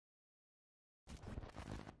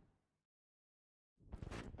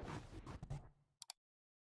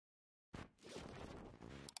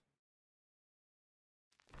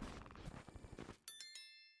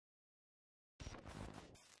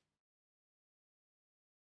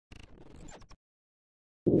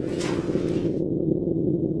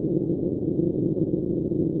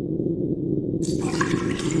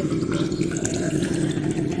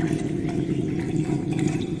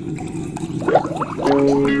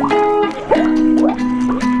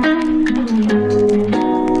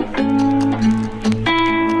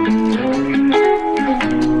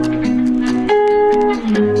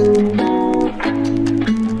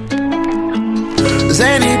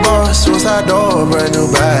Zany boss, suicide door, brand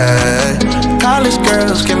new bag. College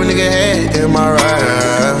girls, give a nigga head in my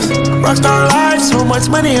raps. Rockstar life, so much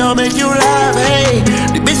money, I'll make you laugh. Hey,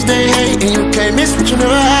 the bitch they hate, and you can't miss what you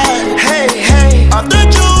never had. Hey, hey, off the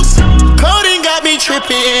juice, coding got me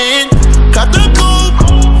tripping. Cut the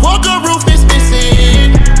coupe, Walker roof is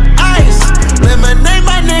missing. Ice, lemonade,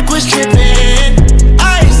 my neck was tripping.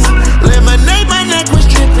 Ice, lemonade, my neck was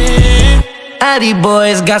tripping. Addy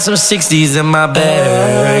boys got some 60s in my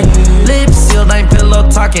bag. Lips sealed, ain't pillow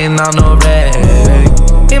talking on no rag.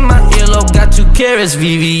 In my earlobe got 2 carats,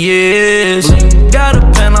 VVS. Got a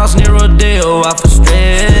penthouse near Rodeo, out for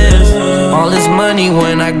stress. All this money,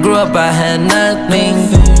 when I grew up I had nothing.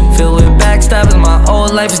 Filled with backstabbing, my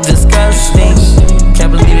whole life is disgusting.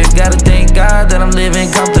 Can't believe it, gotta thank God that I'm living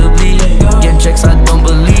comfortably. Getting checks I don't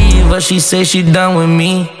believe, but she say she done with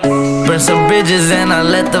me. Burn some bridges and I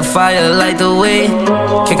let the fire light the way.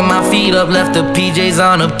 Kicking my feet up, left the PJs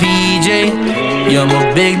on a PJ. Yeah, I'm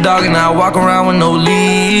a big dog and I walk around with no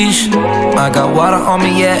leash. I got water on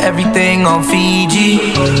me, yeah, everything on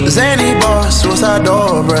Fiji. Zany boss, suicide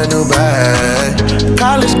door, brand new bag.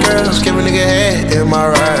 College girls, give a nigga head in my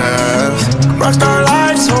raps. Rockstar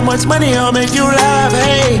life, so much money, I'll make you laugh.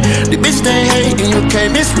 Hey, the bitch they hate, and you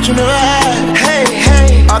can't miss what you never had. Hey,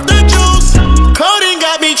 hey, off the juice, coding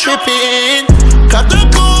got me tripping. Cut the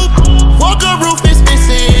coupe, Walker roof is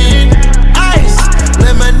missing. Ice,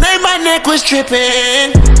 lemonade, my neck was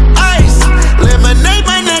tripping. Ice, lemonade,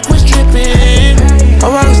 my neck was tripping.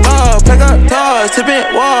 I'm a rockstar, pack up toys, tipping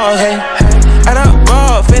walls, hey. Add up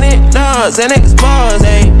raw, finish nuts, and expose,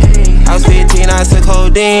 hey. I was 15, I took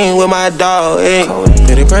codeine with my dog, ayy.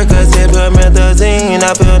 Did it Percocet, put methazine,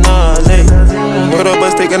 I feel nauseous, ayy. Put up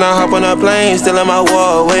a stick and I hop on a plane, still in my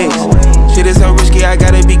wallways. Shit is so risky, I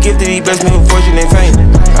gotta be gifted, he blessed me with fortune and fame.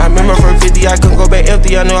 I remember from 50, I couldn't go back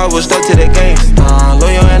empty, I knew I was stuck to the game.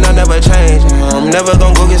 Loyal and I never change, I'm never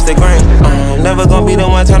gonna go against the grain. I'm never gonna be the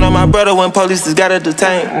one turn on my brother when police just gotta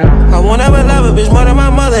detain. I won't ever love a bitch more than my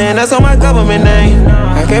mother, and that's on my government name.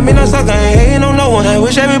 I can't be no sucker, ain't hating on no one, I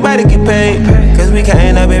wish everybody could pay. Cause we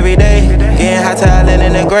counting up every day, getting hot talent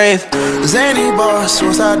in the grave. Zany boss,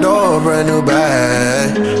 suicide door, brand new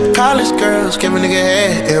bag. College girls, give a nigga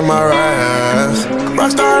head in my raps.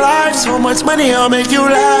 Rockstar life, so much money, I'll make you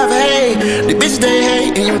laugh. Hey, the bitch they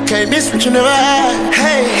hate, and you can't miss what you never had.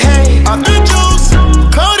 Hey,